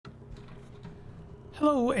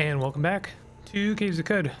Hello and welcome back to Caves of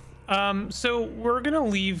Cud. So we're gonna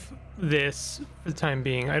leave this for the time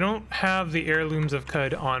being. I don't have the heirlooms of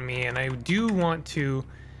Cud on me, and I do want to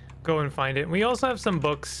go and find it. We also have some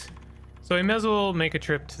books, so I may as well make a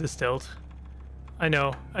trip to the stilt. I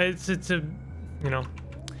know it's a, you know,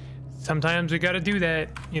 sometimes we gotta do that.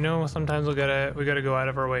 You know, sometimes we gotta go out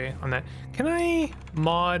of our way on that. Can I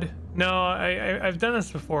mod? No, I've done this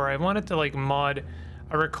before. I wanted to like mod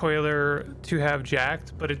a recoiler to have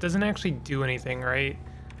jacked, but it doesn't actually do anything, right?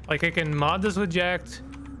 Like I can mod this with jacked,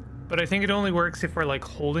 but I think it only works if we're like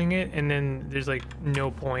holding it, and then there's like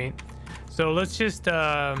no point. So let's just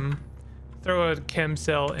throw a chem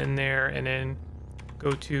cell in there and then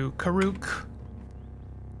go to Karuk.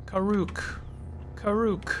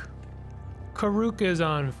 Karuk is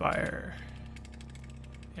on fire.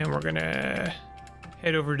 And we're gonna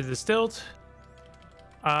head over to the stilt.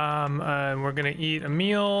 We're gonna eat a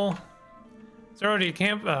meal. It's already a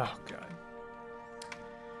camp. Oh god.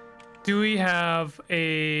 Do we have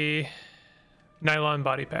a nylon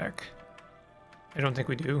body pack? I don't think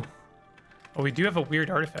we do. Oh, we do have a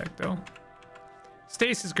weird artifact though.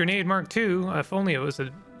 Stasis grenade Mark II. If only it was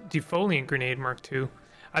a defoliant grenade Mark II.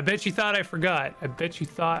 I bet you thought I forgot. I bet you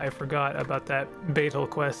thought I forgot about that Beetle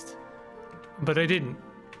quest, but I didn't.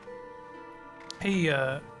 Hey,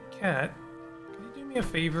 cat. Do me a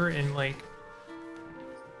favor and like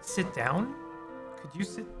sit down. Could you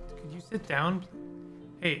sit down?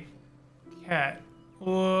 Hey, cat.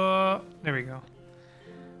 There we go.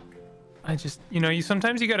 I just, you know,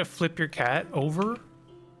 sometimes you gotta flip your cat over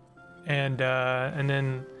and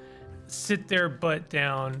then sit their butt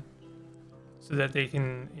down so that they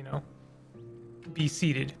can, you know, be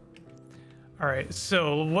seated. All right,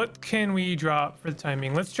 so what can we drop for the time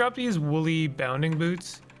being? Let's drop these woolly bounding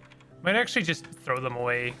boots. Might actually just throw them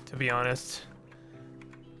away, to be honest.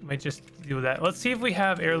 Might just do that. Let's see if we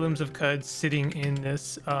have heirlooms of Cud sitting in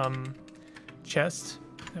this chest.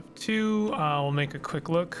 I have two. We'll make a quick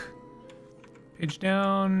look. Page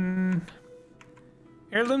down.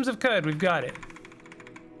 Heirlooms of Cud, we've got it.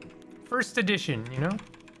 First edition, you know?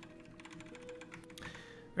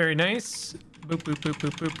 Very nice. Boop, boop, boop,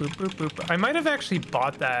 boop, boop, boop, boop, boop. I might have actually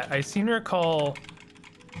bought that. I seem to recall,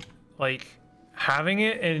 like, having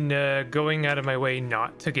it and going out of my way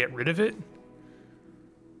not to get rid of it.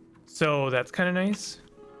 So that's kind of nice.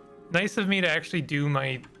 Nice of me to actually do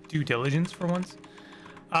my due diligence for once.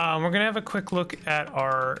 We're gonna have a quick look at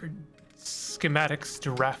our schematics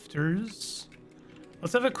drafters.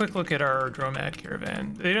 Let's have a quick look at our Dromad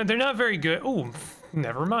caravan. They're not very good. Oh,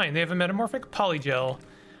 never mind. They have a metamorphic polygel.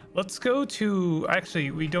 Let's go to, actually,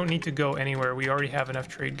 we don't need to go anywhere. We already have enough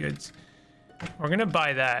trade goods. We're gonna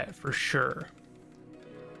buy that for sure.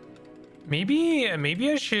 Maybe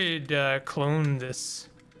I should clone this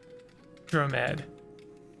Dromad.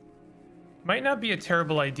 Might not be a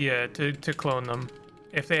terrible idea to clone them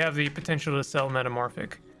if they have the potential to sell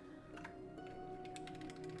metamorphic.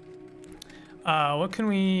 What can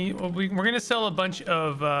we? Well, we're gonna sell a bunch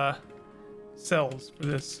of cells for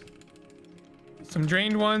this. Some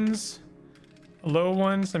drained ones, a low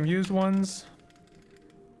one, some used ones.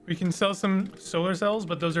 We can sell some solar cells,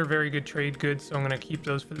 but those are very good trade goods, so I'm going to keep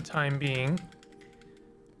those for the time being.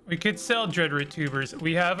 We could sell dreadroot tubers.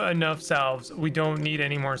 We have enough salves. We don't need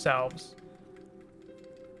any more salves.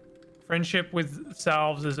 Friendship with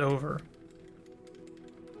salves is over.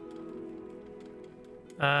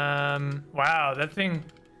 Wow, that thing...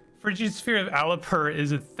 Frigid Sphere of Alipur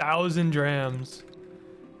is 1,000 drams.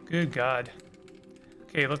 Good God.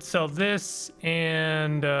 Okay, let's sell this,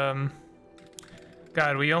 and...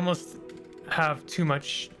 God, we almost have too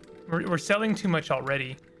much. We're selling too much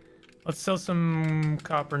already. Let's sell some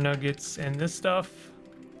copper nuggets and this stuff.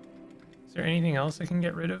 Is there anything else I can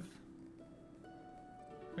get rid of?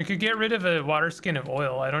 We could get rid of a water skin of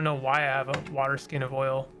oil. I don't know why I have a water skin of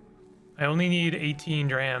oil. I only need 18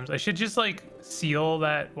 drams. I should just like seal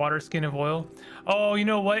that water skin of oil. Oh, you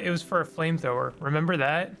know what? It was for a flamethrower. Remember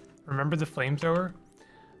that? Remember the flamethrower?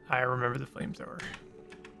 I remember the flamethrower.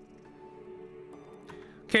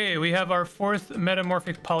 Okay, we have our fourth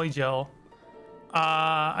metamorphic polygel.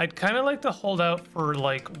 I'd kind of like to hold out for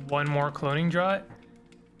like one more cloning draught.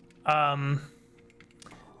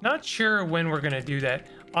 Not sure when we're gonna do that.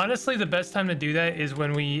 Honestly, the best time to do that is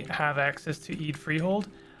when we have access to Eid Freehold.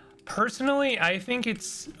 Personally, I think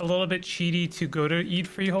it's a little bit cheaty to go to Eid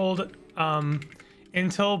Freehold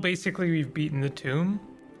until basically we've beaten the tomb.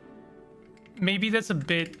 Maybe that's a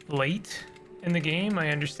bit late in the game.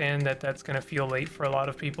 I understand that that's gonna feel late for a lot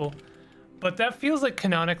of people, but that feels like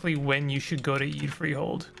canonically when you should go to Eid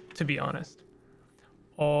Freehold, to be honest.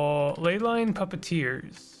 Oh, Leyline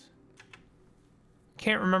Puppeteers.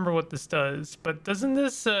 can't remember what this does, but doesn't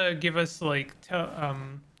this give us like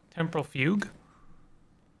temporal fugue?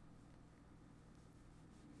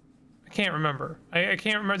 I can't remember. I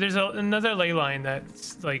can't remember. There's another ley line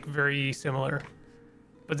that's like very similar,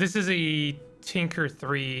 but this is a Tinker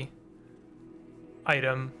 3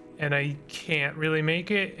 item, and I can't really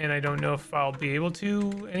make it, and I don't know if I'll be able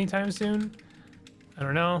to anytime soon. I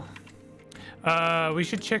don't know. We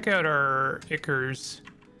should check out our Ickers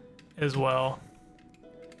as well.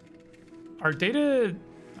 Our data,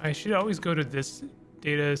 I should always go to this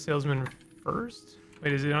data salesman first.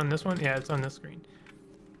 Wait, is it on this one? Yeah, it's on this screen.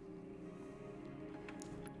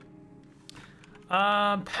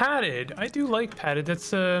 Padded. I do like padded.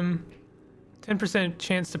 That's 10%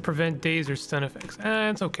 chance to prevent daze or stun effects.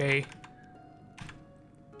 It's okay.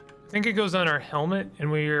 I think it goes on our helmet,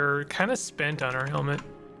 and we're kind of spent on our helmet.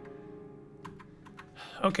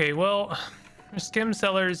 Okay, well, our skim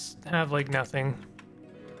sellers have like nothing.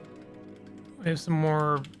 We have some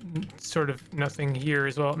more sort of nothing here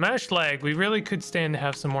as well. Mash lag. We really could stand to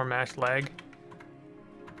have some more mash lag.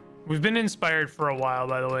 We've been inspired for a while,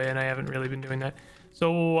 by the way, and I haven't really been doing that.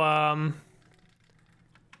 So,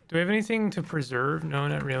 do we have anything to preserve? No,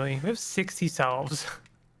 not really. We have 60 salves.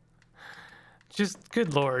 Just,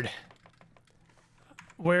 good lord.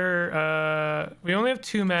 We only have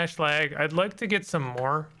 2 mash lag. I'd like to get some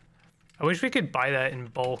more. I wish we could buy that in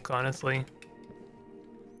bulk, honestly.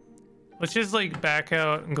 Let's just like back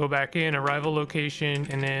out and go back in, arrival location,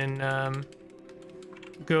 and then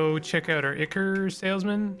go check out our Icker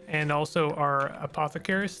salesman and also our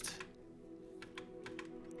apothecarist.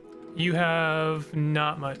 You have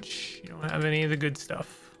not much. You don't have any of the good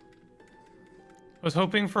stuff. I was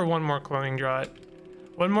hoping for one more cloning draught.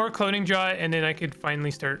 One more cloning draught, and then I could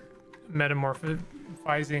finally start metamorphic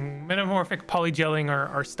polygelling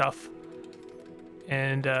our stuff.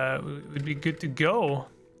 And we'd be good to go.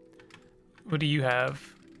 What do you have?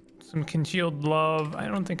 Some congealed love. I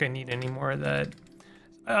don't think I need any more of that.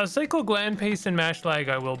 Cycle gland paste and mash lag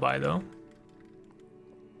I will buy though.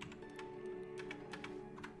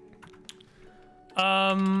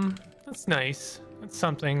 That's nice. That's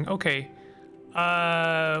something. Okay.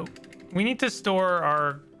 We need to store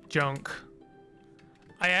our junk.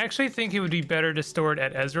 I actually think it would be better to store it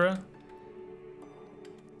at Ezra.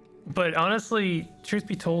 But honestly, truth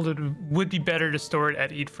be told, it would be better to store it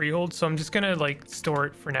at Eat Freehold. So I'm just gonna like store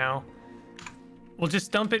it for now. We'll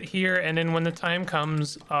just dump it here, and then when the time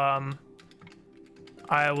comes, I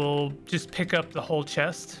will just pick up the whole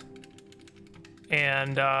chest,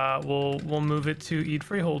 and we'll move it to Eat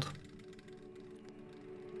Freehold.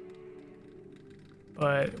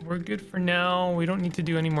 But we're good for now. We don't need to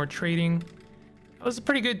do any more trading. That was a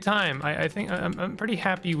pretty good time. I think I'm pretty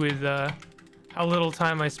happy with how little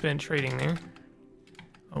time I spent trading there.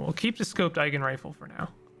 We'll keep the scoped Eigen rifle for now.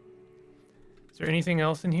 Is there anything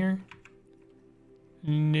else in here?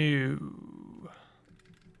 No.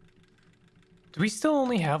 Do we still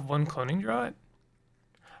only have 1 cloning draught?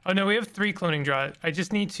 Oh no, we have 3 cloning draught. I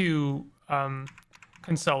just need to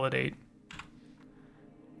consolidate.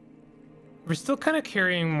 We're still kind of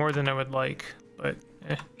carrying more than I would like, but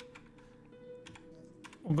eh.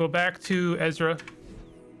 We'll go back to Ezra.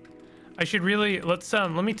 I should really, let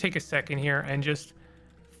me take a second here and just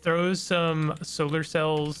throw some solar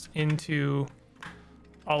cells into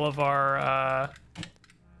all of our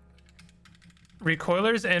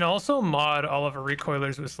recoilers, and also mod all of our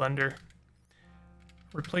recoilers with Slender.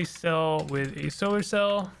 Replace cell with a solar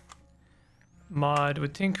cell. Mod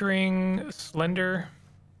with tinkering, Slender.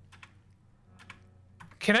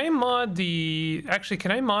 Can I mod the, actually,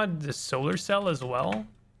 can I mod the solar cell as well?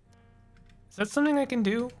 Is that something I can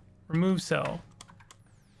do? Remove cell.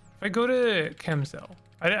 If I go to chem cell,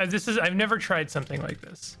 I've never tried something like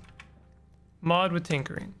this. Mod with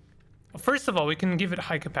tinkering. Well, first of all, we can give it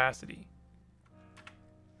high capacity.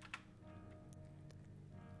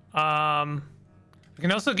 We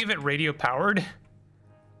can also give it radio powered.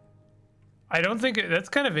 I don't think that's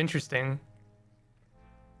kind of interesting.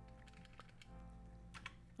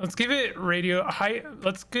 Let's give it radio high.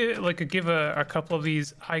 Let's give a couple of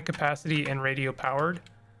these high capacity and radio powered.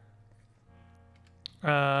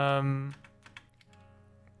 High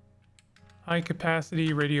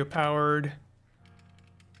capacity, radio powered.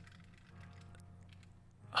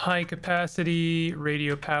 High capacity,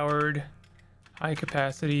 radio powered. High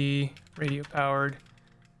capacity, radio powered.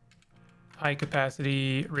 High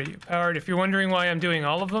capacity, radio powered. If you're wondering why I'm doing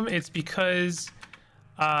all of them, it's because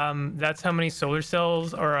that's how many solar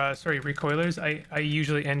cells, or sorry, recoilers I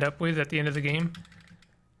usually end up with at the end of the game.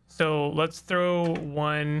 So let's throw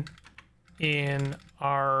one in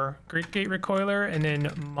our Great Gate recoiler, and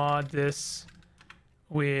then mod this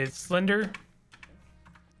with Slender.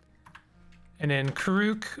 And then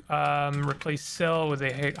Karuk, replace Cell with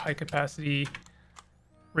a high capacity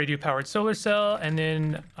radio powered solar cell. And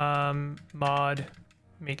then Mod,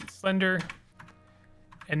 make it Slender.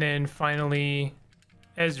 And then finally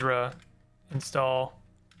Ezra, install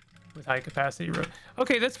with high capacity.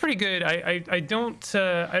 Okay, that's pretty good. I don't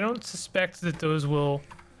suspect that those will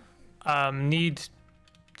need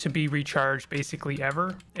to be recharged basically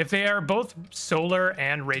ever. If they are both solar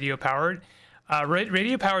and radio powered,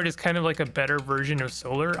 radio powered is kind of like a better version of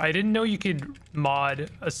solar. I didn't know you could mod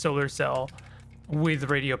a solar cell with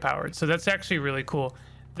radio powered, so that's actually really cool.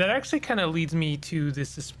 That actually kind of leads me to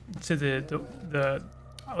this, to the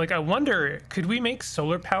like, I wonder, could we make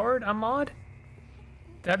solar powered a mod?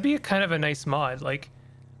 That'd be a kind of a nice mod. Like,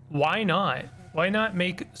 why not? Why not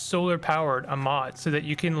make solar powered a mod so that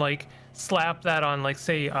you can like slap that on, like,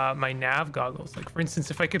 say my nav goggles. Like, for instance,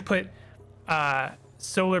 if I could put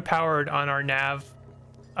solar powered on our nav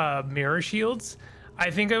mirror shields,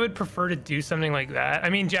 I think I would prefer to do something like that. I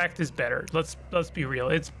mean, Jacked is better. Let's be real,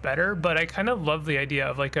 it's better. But I kind of love the idea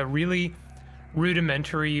of like a really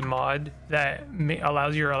rudimentary mod that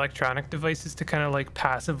allows your electronic devices to kind of like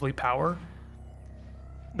passively power.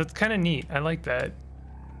 That's kind of neat. I like that.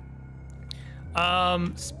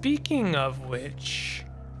 Speaking of which,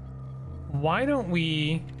 why don't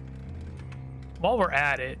we, while we're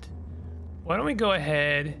at it, why don't we go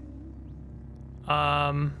ahead,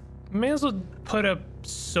 may as well put a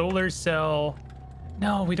solar cell.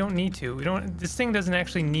 No, we don't need to. We don't, this thing doesn't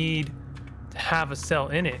actually need to have a cell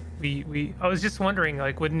in it. I was just wondering,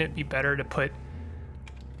 like, wouldn't it be better to put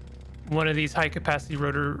one of these high capacity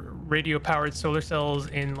radio powered solar cells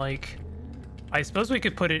in, like, I suppose we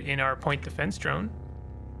could put it in our point defense drone.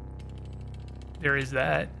 There is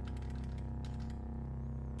that.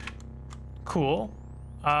 Cool.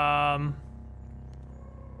 I'll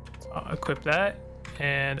equip that.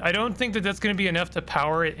 And I don't think that that's going to be enough to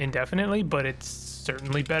power it indefinitely, but it's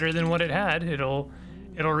certainly better than what it had. It'll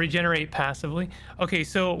regenerate passively. Okay,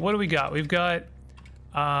 so what do we got? We've got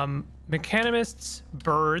mechanimists,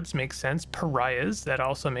 birds, makes sense. Pariahs, that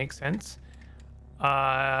also makes sense.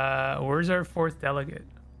 Where's our fourth delegate?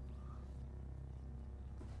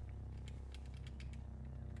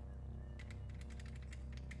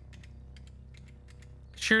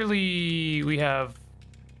 Surely we have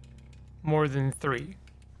more than 3.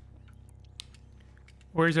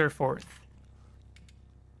 Where's our fourth?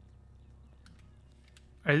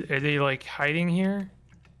 Are they like hiding here?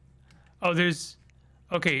 Oh, there's,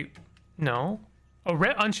 okay, no. Oh,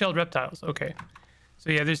 unshelled reptiles, okay.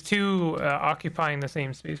 So yeah, there's 2 occupying the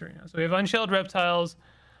same space right now. So we have unshelled reptiles,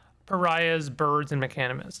 pariahs, birds, and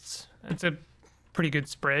mechanimists. That's a pretty good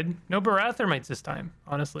spread. No barathermites this time,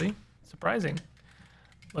 honestly. Surprising.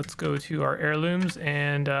 Let's go to our heirlooms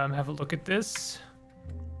and have a look at this.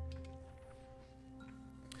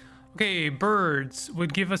 Okay, birds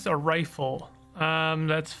would give us a rifle.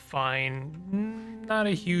 That's fine. Not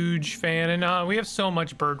a huge fan, and we have so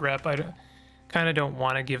much bird rep. I kind of don't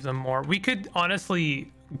want to give them more. We could honestly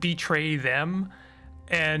betray them,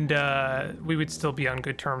 and we would still be on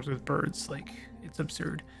good terms with birds. Like, it's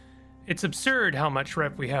absurd. It's absurd how much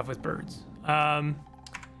rep we have with birds.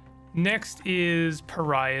 Next is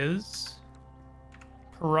pariahs.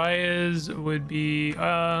 Pariahs would be,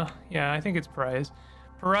 yeah, I think it's pariahs.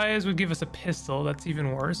 Pariahs would give us a pistol. That's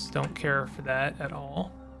even worse. Don't care for that at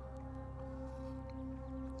all.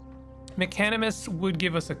 Mechanimists would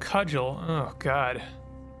give us a cudgel. Oh god.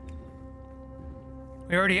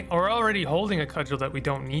 We're already holding a cudgel that we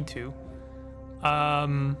don't need to.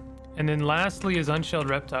 And then lastly is unshelled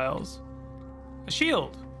reptiles. A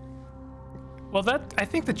shield. Well, I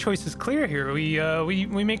think the choice is clear here. We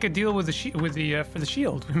make a deal with the for the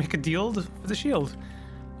shield. We make a deal for the shield.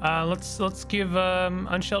 Let's give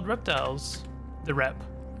unshelled reptiles the rep.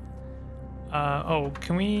 Oh,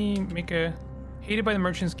 can we make a hated by the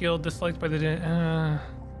Merchants Guild, disliked by the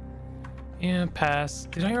yeah, pass.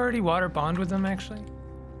 Did I already water bond with them actually?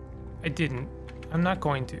 I didn't. I'm not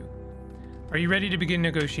going to. Are you ready to begin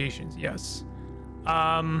negotiations? Yes.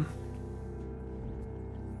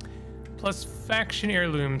 Plus faction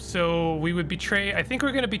heirloom. So we would betray, I think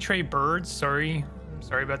we're going to betray birds. Sorry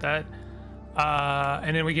about that.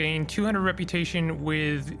 And then we gain 200 reputation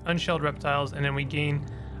with unshelled reptiles, and then we gain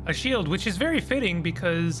a shield, which is very fitting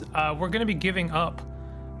because we're going to be giving up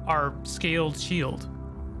our scaled shield.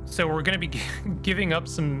 So we're going to be giving up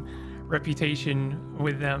some reputation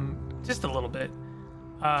with them, just a little bit.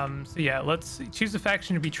 So yeah, let's choose a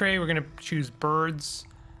faction to betray. We're going to choose birds.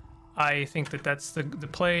 I think that that's the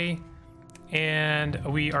play. And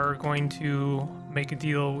we are going to make a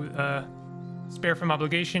deal with Spare from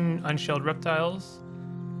obligation, unshelled reptiles.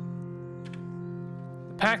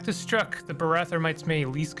 The pact is struck. The Barathormites may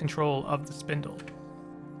lease control of the spindle.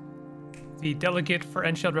 The delegate for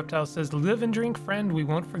unshelled reptiles says, live and drink, friend. We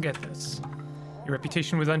won't forget this. Your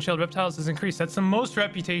reputation with unshelled reptiles has increased. That's the most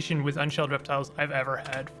reputation with unshelled reptiles I've ever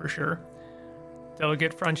had, for sure.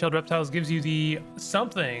 Delegate for unshelled reptiles gives you the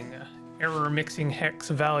something error mixing hex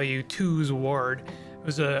value 2's ward. It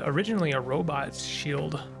was originally a robot's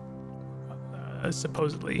shield,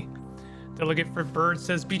 supposedly. Delegate for birds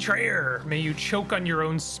says, betrayer, may you choke on your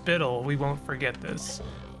own spittle. We won't forget this.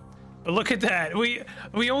 But look at that. We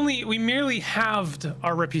merely halved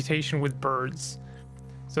our reputation with birds.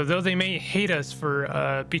 So though they may hate us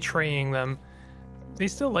for betraying them, they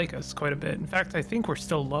still like us quite a bit. In fact, I think we're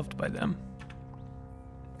still loved by them.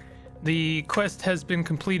 The quest has been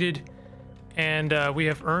completed, and we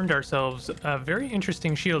have earned ourselves a very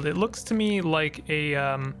interesting shield. It looks to me like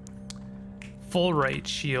a full right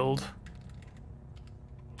shield.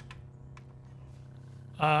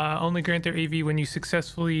 Only grant their AV when you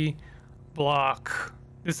successfully block.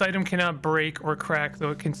 This item cannot break or crack,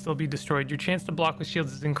 though it can still be destroyed. Your chance to block with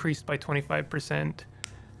shields is increased by 25%.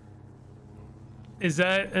 Is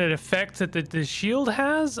that an effect that the shield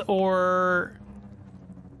has, or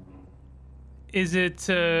is it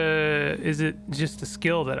just a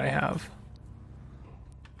skill that I have?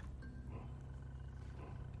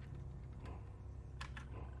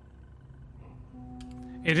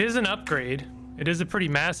 It is an upgrade. It is a pretty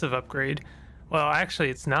massive upgrade. Well, actually,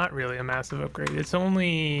 it's not really a massive upgrade. It's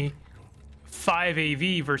only 5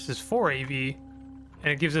 AV versus 4 AV, and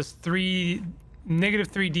it gives us -3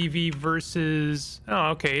 DV versus...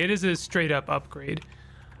 Oh, okay, it is a straight-up upgrade.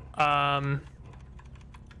 But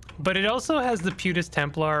it also has the Putus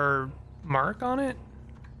Templar mark on it.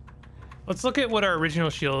 Let's look at what our original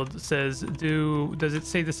shield says. Does it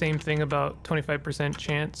say the same thing about 25%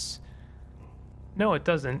 chance? No, it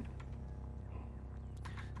doesn't.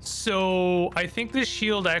 So I think this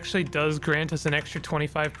shield actually does grant us an extra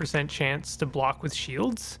 25% chance to block with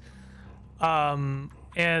shields. And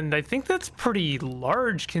I think that's pretty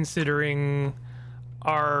large considering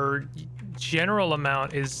our general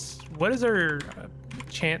amount is... What is our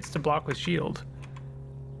chance to block with shield?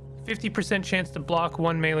 50% chance to block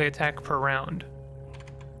 1 melee attack per round.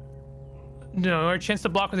 No, our chance to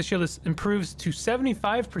block with the shield improves to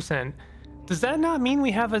 75%. Does that not mean we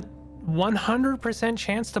have a 100%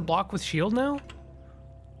 chance to block with shield now?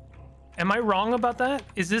 Am I wrong about that?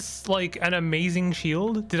 Is this like an amazing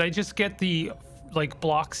shield? Did I just get the like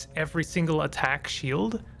blocks every single attack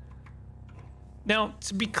shield? Now,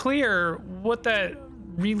 to be clear, what that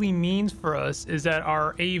really means for us is that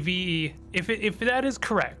our AV, if that is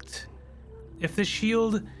correct, if the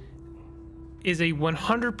shield is a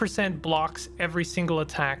 100% blocks every single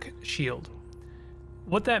attack shield,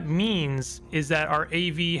 what that means is that our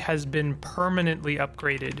AV has been permanently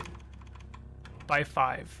upgraded by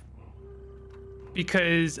 5.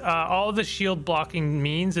 Because all the shield blocking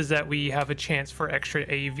means is that we have a chance for extra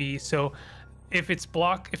AV. So if it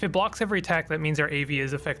blocks every attack, that means our AV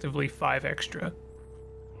is effectively 5 extra.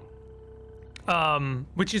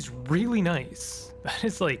 Which is really nice. That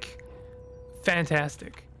is like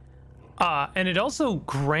fantastic. And it also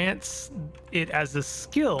grants it as a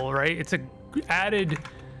skill, right? It's a added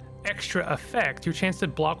extra effect. Your chance to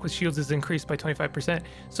block with shields is increased by 25%.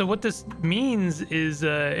 So what this means is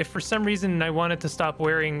if for some reason I wanted to stop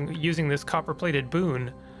using this copper-plated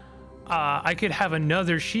boon, I could have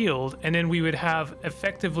another shield, and then we would have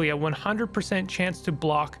effectively a 100% chance to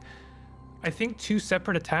block, I think, 2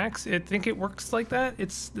 separate attacks. I think it works like that.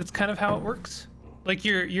 That's kind of how it works. Like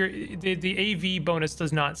the AV bonus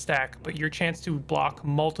does not stack, but your chance to block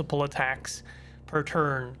multiple attacks per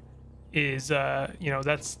turn is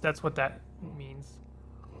that's what that means.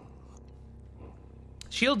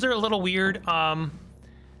 Shields are a little weird.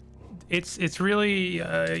 It's really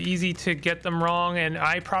easy to get them wrong, and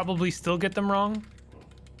I probably still get them wrong.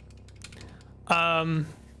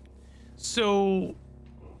 So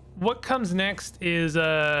what comes next is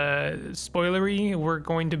spoilery. We're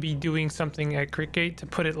going to be doing something at Crickgate, to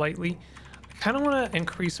put it lightly. I kind of want to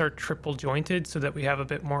increase our triple jointed so that we have a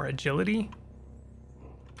bit more agility.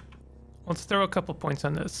 Let's throw a couple points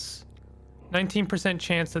on this. 19%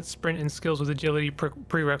 chance that sprint and skills with agility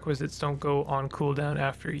prerequisites don't go on cooldown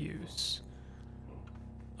after use.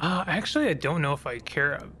 Actually, I don't know if I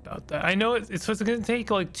care about that. I know it's going to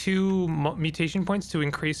take like 2 mutation points to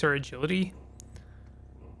increase our agility,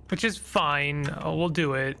 which is fine. We'll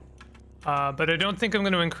do it. But I don't think I'm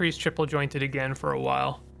going to increase triple jointed again for a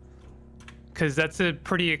while, because that's a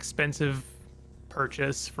pretty expensive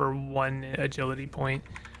purchase for 1 agility point.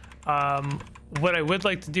 What I would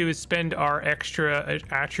like to do is spend our extra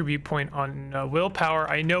attribute point on willpower.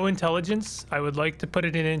 I know intelligence. I would like to put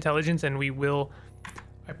it in intelligence, and we will.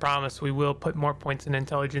 I promise we will put more points in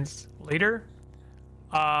intelligence later.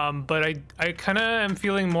 But I kind of am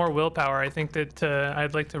feeling more willpower. I think that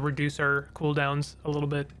I'd like to reduce our cooldowns a little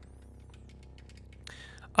bit.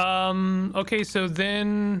 Okay, so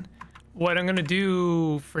then what I'm gonna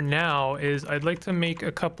do for now is I'd like to make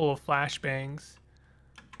a couple of flashbangs,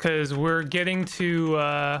 because we're getting to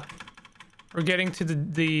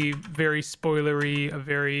the very spoilery, a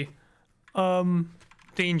very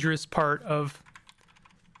dangerous part of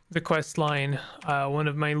the quest line. One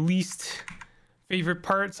of my least favorite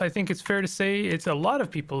parts. I think it's fair to say it's a lot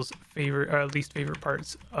of people's favorite or least favorite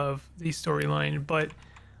parts of the storyline, but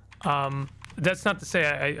that's not to say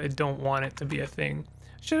I don't want it to be a thing.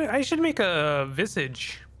 I should make a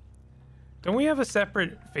visage. Don't we have a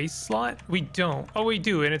separate face slot? We don't. Oh, we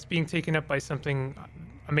do, and it's being taken up by something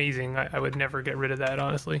amazing. I would never get rid of that,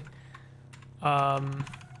 honestly.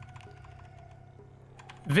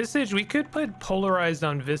 Visage, we could put polarized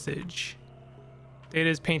on visage. Data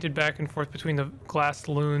is painted back and forth between the glass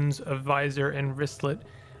lunes of visor and wristlet,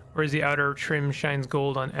 whereas the outer trim shines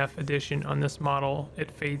gold on F edition. On this model, it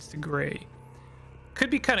fades to gray. Could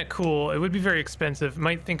be kind of cool. It would be very expensive.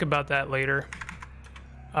 Might think about that later.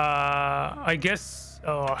 I guess...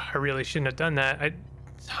 Oh, I really shouldn't have done that.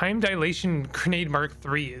 Time dilation grenade Mark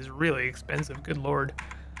III is really expensive. Good lord.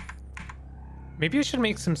 Maybe I should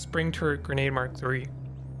make some spring turret grenade Mark III.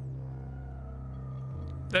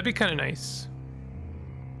 That'd be kind of nice.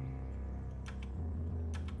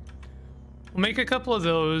 We'll make a couple of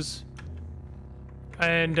those,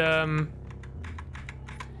 and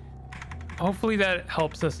hopefully that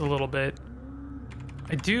helps us a little bit.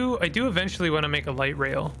 I do eventually want to make a light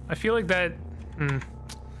rail. I feel like that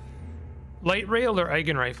light rail or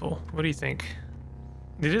Eigen rifle. What do you think?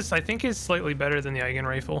 It is, I think, is slightly better than the Eigen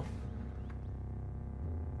rifle.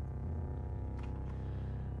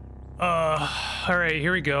 All right,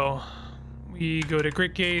 here we go. We go to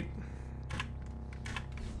Grit Gate.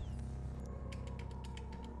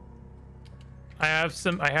 I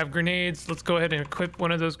have grenades. Let's go ahead and equip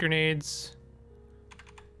one of those grenades.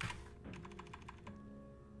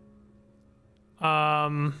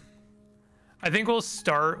 I think we'll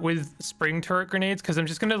start with spring turret grenades, because I'm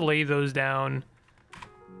just gonna lay those down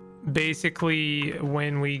basically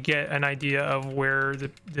when we get an idea of where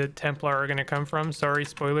the Templar are gonna come from. Sorry,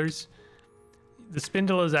 spoilers. The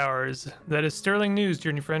spindle is ours. That is sterling news,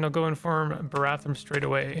 journey friend. I'll go inform Barathrum straight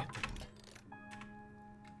away.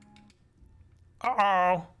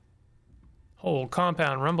 Uh-oh. Whole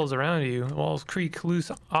compound rumbles around you. Walls creak,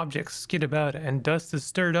 loose objects skid about, and dust is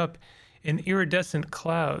stirred up in iridescent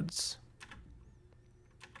clouds.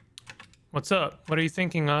 What's up? What are you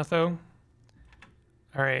thinking, Otho?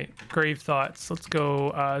 All right, grave thoughts. Let's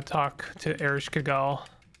go talk to Erish Kagal.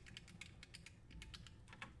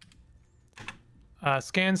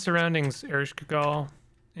 Scan surroundings, Erish Kagal.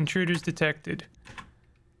 Intruders detected.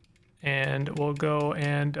 And we'll go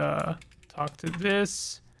and talk to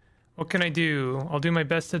this. What can I do? I'll do my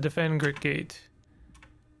best to defend Grit Gate.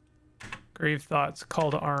 Grave thoughts.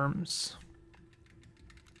 Call to arms.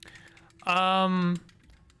 Oh,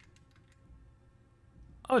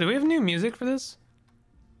 do we have new music for this?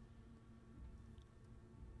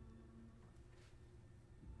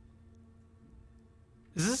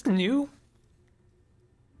 Is this new?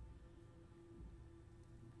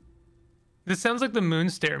 This sounds like the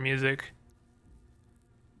Moonstare music,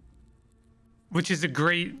 which is a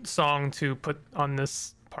great song to put on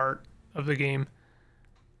this part of the game.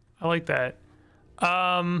 I like that.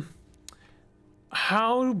 How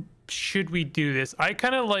should we do this? I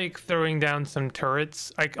kind of like throwing down some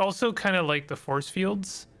turrets. I also kind of like the force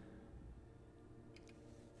fields.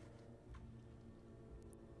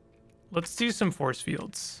 Let's do some force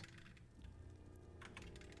fields.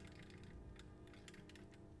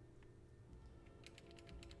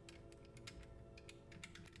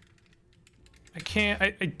 I can't,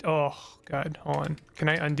 oh God, hold on. Can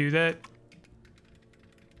I undo that?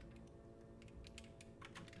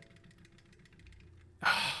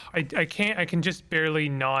 I can't, I can just barely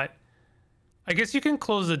not. I guess you can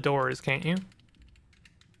close the doors, can't you?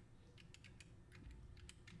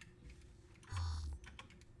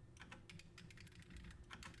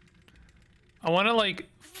 I want to like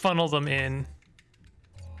funnel them in.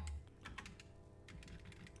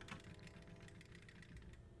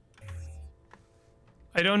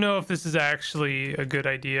 I don't know if this is actually a good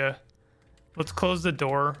idea. Let's close the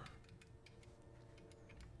door.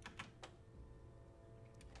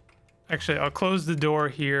 Actually, I'll close the door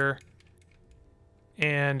here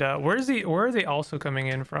And where are they also coming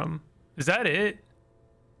in from? Is that it?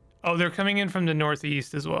 Oh, they're coming in from the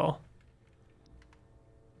northeast as well.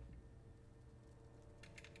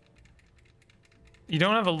 You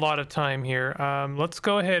don't have a lot of time here. Let's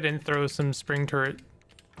go ahead and throw some spring turret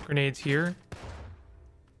grenades here.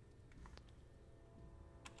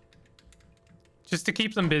 Just to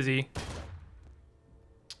keep them busy.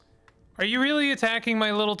 Are you really attacking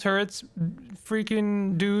my little turrets,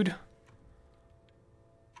 freaking dude?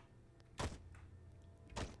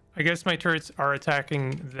 I guess my turrets are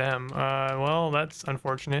attacking them. Well, that's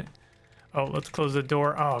unfortunate. Oh, let's close the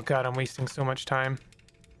door. Oh god, I'm wasting so much time.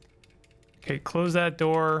 Okay, close that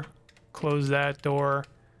door. Close that door.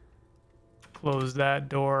 Close that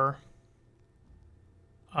door.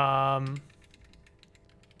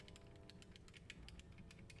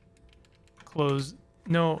 Close.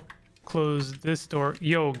 No. Close this door.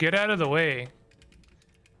 Yo, get out of the way.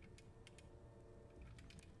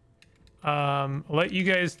 Let you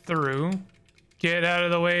guys through. Get out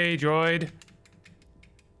of the way, droid.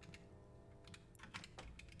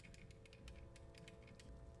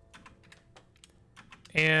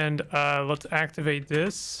 And let's activate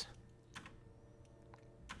this.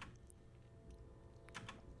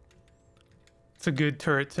 It's a good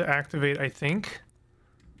turret to activate, I think.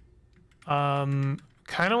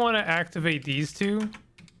 Kind of want to activate these two.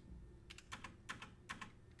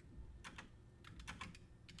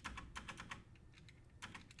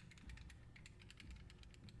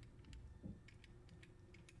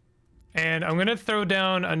 And I'm gonna throw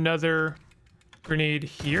down another grenade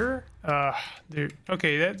here.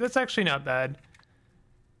 Okay, that's actually not bad.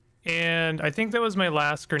 And I think that was my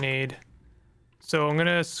last grenade. So I'm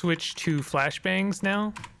gonna switch to flashbangs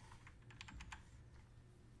now.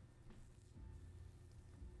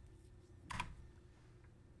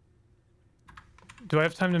 Do I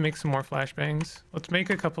have time to make some more flashbangs? Let's make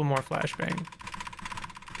a couple more flashbang.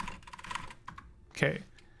 Okay.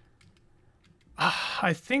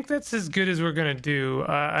 I think that's as good as we're gonna do.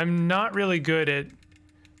 I'm not really good at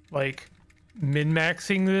like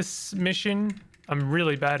min-maxing this mission. I'm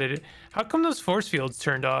really bad at it. How come those force fields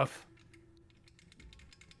turned off?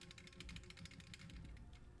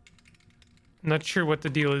 I'm not sure what the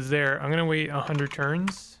deal is there. I'm gonna wait 100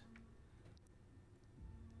 turns.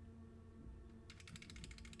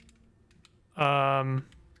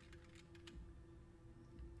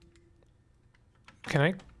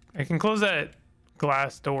 I can close that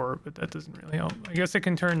glass door, but that doesn't really help. I guess I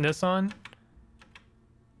can turn this on.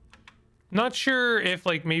 Not sure if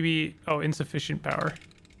like maybe, oh, insufficient power.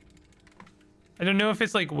 I don't know if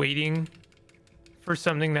it's like waiting for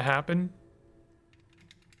something to happen.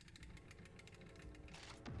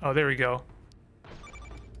 Oh, there we go.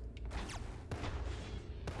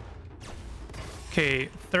 Okay,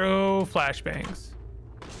 throw flashbangs.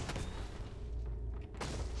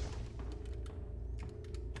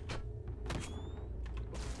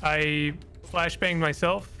 I flashbanged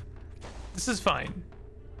myself. This is fine.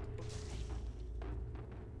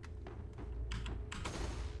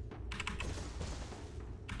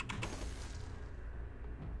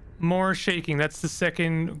 More shaking. That's the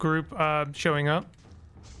second group showing up.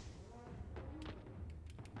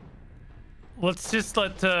 Let's just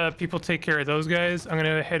let people take care of those guys. I'm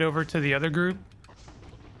gonna head over to the other group.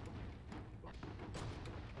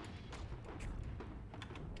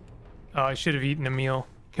 Oh, I should have eaten a meal.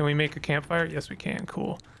 Can we make a campfire? Yes, we can.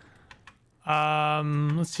 Cool.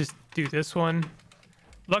 Let's just do this one.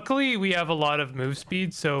 Luckily, we have a lot of move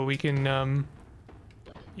speed, so we can,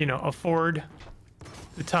 you know, afford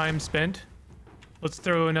the time spent. Let's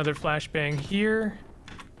throw another flashbang here.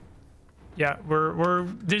 Yeah,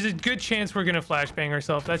 there's a good chance we're gonna flashbang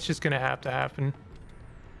ourselves. That's just gonna have to happen.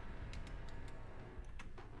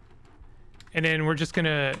 And then we're just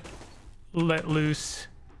gonna let loose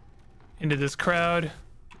into this crowd.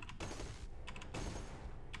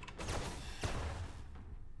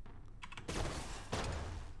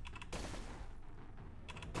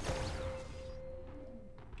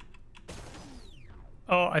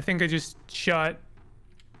 Oh, I think I just shot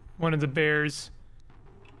one of the bears.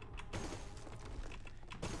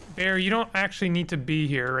 Bear, you don't actually need to be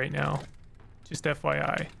here right now. Just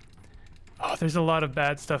FYI. Oh, there's a lot of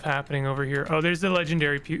bad stuff happening over here. Oh, there's the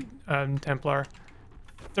legendary Templar.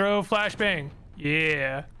 Throw flashbang.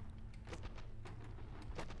 Yeah.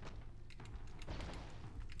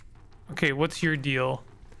 Okay, what's your deal?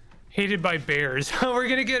 Hated by bears. We're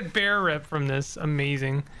gonna get bear rep from this.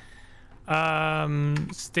 Amazing.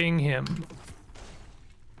 Sting him.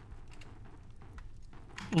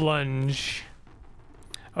 Lunge.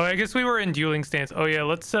 Oh, I guess we were in dueling stance. Oh yeah,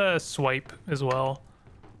 let's swipe as well.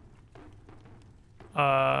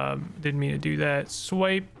 Didn't mean to do that.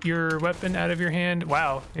 Swipe your weapon out of your hand.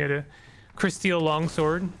 Wow, you had a crysteel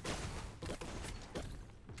longsword.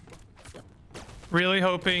 Really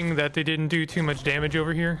hoping that they didn't do too much damage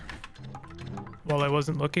over here while I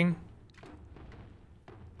wasn't looking.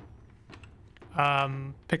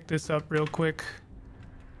 Pick this up real quick.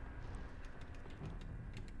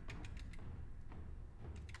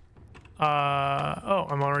 Oh,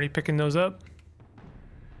 I'm already picking those up.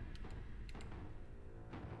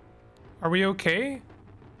 Are we okay?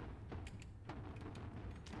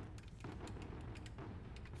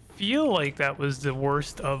 Feel like that was the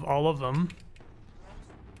worst of all of them.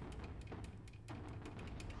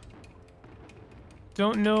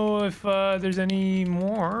 Don't know if there's any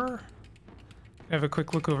more. Have a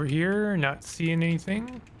quick look over here, not seeing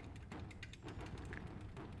anything.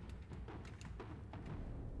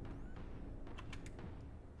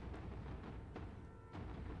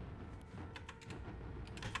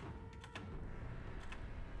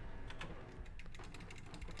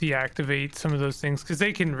 Deactivate some of those things because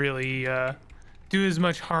they can really do as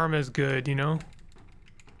much harm as good, you know?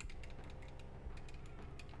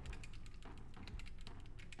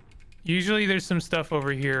 Usually there's some stuff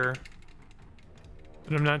over here,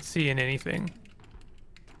 but I'm not seeing anything.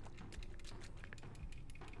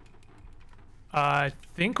 I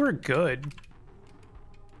think we're good.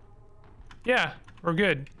 Yeah, we're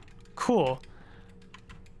good. Cool.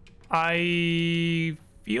 I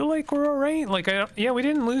feel like we're all right. Like, yeah, we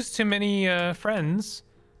didn't lose too many friends.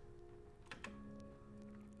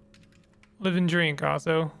 Live and drink,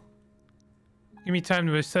 also. Give me time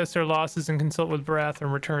to assess our losses and consult with Barath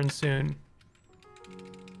and return soon.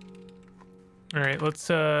 All right, let's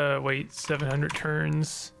wait 700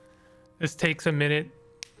 turns. This takes a minute.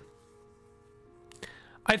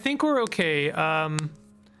 I think we're okay.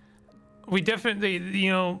 We definitely, you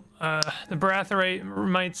know, the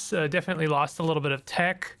Barathorites definitely lost a little bit of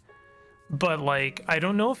tech, but like, I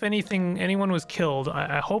don't know if anyone was killed.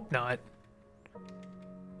 I hope not.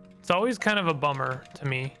 It's always kind of a bummer to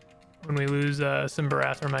me when we lose some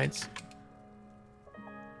Barathorites.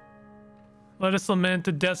 Let us lament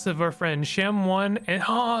the deaths of our friend Shem 1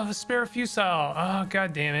 and spare Fusile. Oh,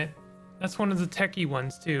 god damn it. That's one of the techie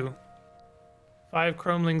ones too. 5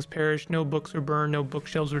 chromelings perished, no books were burned, no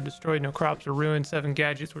bookshelves were destroyed, no crops were ruined, 7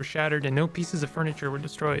 gadgets were shattered, and no pieces of furniture were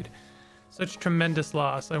destroyed. Such tremendous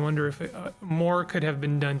loss. I wonder if more could have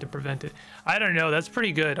been done to prevent it. I don't know. That's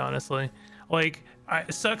pretty good, honestly. Like,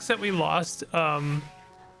 it sucks that we lost one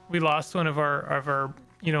of our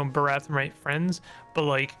you know, Barathorite friends, but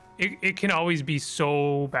like, it can always be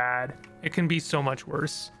so bad. It can be so much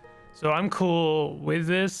worse. So I'm cool with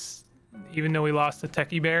this, even though we lost a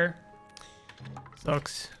techie bear.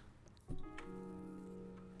 Sucks.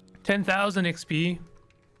 10,000 XP.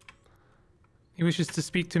 He wishes to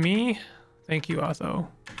speak to me. Thank you, Otho.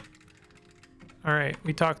 All right,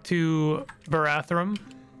 we talked to Barathorum.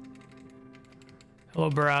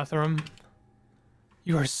 Hello, Barathorum.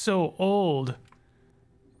 You are so old.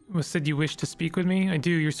 It was said you wish to speak with me. I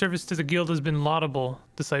do. Your service to the guild has been laudable,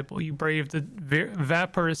 disciple. You braved the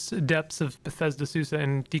vaporous depths of Bethesda Susa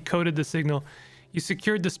and decoded the signal. You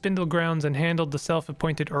secured the spindle grounds and handled the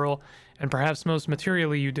self-appointed Earl, and perhaps most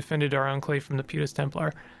materially, you defended our enclave from the Putus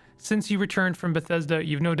Templar. Since you returned from Bethesda,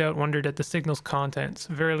 you've no doubt wondered at the signal's contents.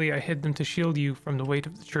 Verily, I hid them to shield you from the weight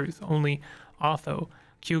of the truth. Only Otho,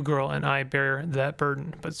 Q-Girl, and I bear that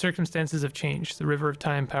burden. But circumstances have changed. The river of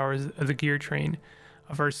time powers the gear train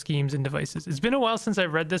of our schemes and devices. It's been a while since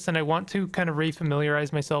I've read this, and I want to kind of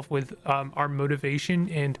re-familiarize myself with our motivation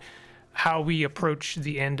and how we approach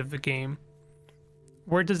the end of the game.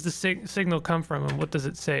 Where does the signal come from, and what does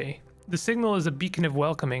it say? The signal is a beacon of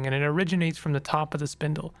welcoming, and it originates from the top of the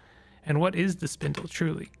spindle. And what is the spindle,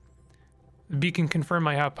 truly? The beacon confirmed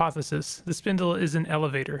my hypothesis. The spindle is an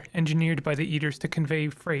elevator, engineered by the Eaters to convey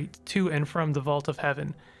freight to and from the vault of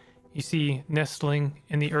heaven. You see, nestling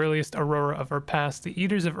in the earliest aurora of our past, the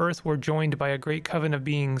Eaters of Earth were joined by a great coven of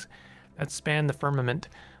beings that spanned the firmament.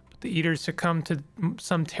 But the Eaters succumbed to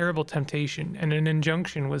some terrible temptation, and an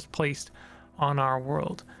injunction was placed on our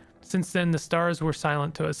world. Since then, the stars were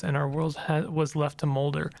silent to us, and our world was left to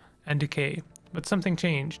molder and decay. But something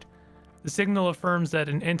changed. The signal affirms that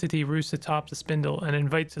an entity roosts atop the spindle and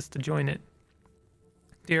invites us to join it.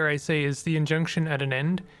 Dare I say, is the injunction at an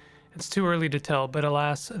end? It's too early to tell, but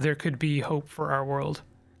alas, there could be hope for our world.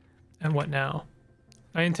 And what now?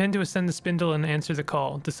 I intend to ascend the spindle and answer the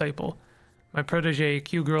call, disciple. My protege,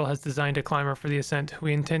 Q-Girl, has designed a climber for the ascent.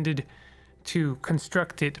 We intended to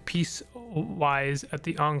construct it piece-wise at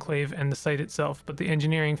the Enclave and the site itself, but the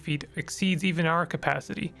engineering feat exceeds even our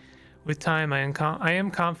capacity. With time, I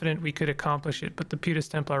am confident we could accomplish it, but the Putus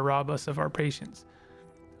Templar rob us of our patience.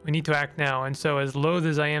 We need to act now, and so, as loath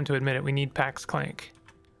as I am to admit it, we need Pax Clank.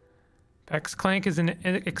 Pax Clank is an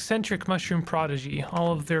eccentric mushroom prodigy.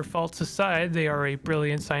 All of their faults aside, they are a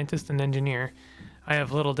brilliant scientist and engineer. I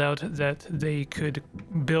have little doubt that they could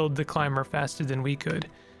build the climber faster than we could.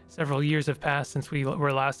 Several years have passed since we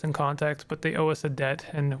were last in contact, but they owe us a debt,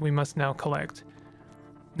 and we must now collect.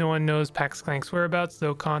 No one knows Pax Clank's whereabouts,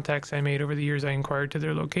 though contacts I made over the years I inquired to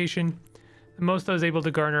their location. The most I was able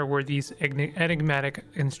to garner were these enigmatic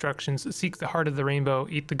instructions: seek the heart of the rainbow,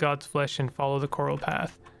 eat the god's flesh, and follow the coral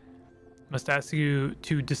path. Must ask you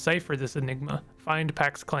to decipher this enigma. Find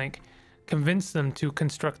Pax Clank. Convince them to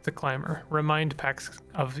construct the climber. Remind Pax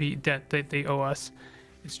of the debt that they owe us.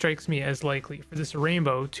 It strikes me as likely for this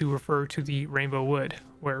rainbow to refer to the Rainbow Wood,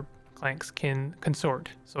 where Clanks can consort.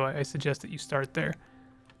 So I suggest that you start there.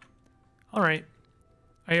 All right.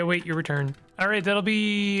 I await your return. All right, that'll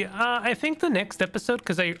be, I think, the next episode,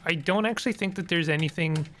 because I don't actually think that there's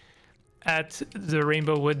anything at the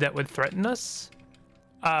Rainbow Wood that would threaten us.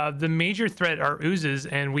 The major threat are oozes,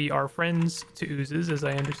 and we are friends to oozes, as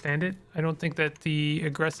I understand it. I don't think that the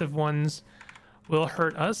aggressive ones will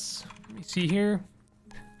hurt us. Let me see here.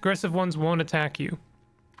 Aggressive ones won't attack you.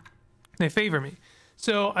 They favor me.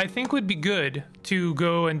 So I think would be good to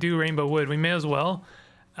go and do Rainbow Wood. We may as well.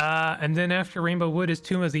 And then after Rainbow Wood is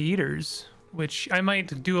Tomb of the Eaters, which I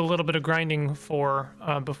might do a little bit of grinding for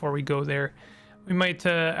before we go there. We might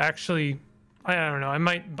actually... I don't know. I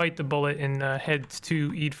might bite the bullet and head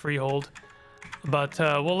to Eid Freehold. But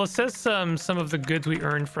we'll assess some of the goods we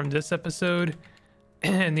earned from this episode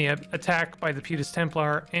and the attack by the Putus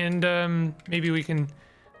Templar. And maybe we can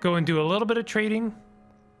go and do a little bit of trading.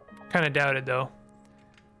 Kind of doubt it, though.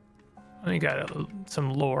 I got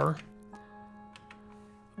some lore.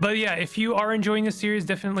 But yeah, if you are enjoying this series,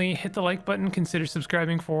 definitely hit the like button. Consider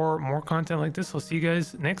subscribing for more content like this. We'll see you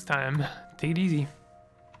guys next time. Take it easy.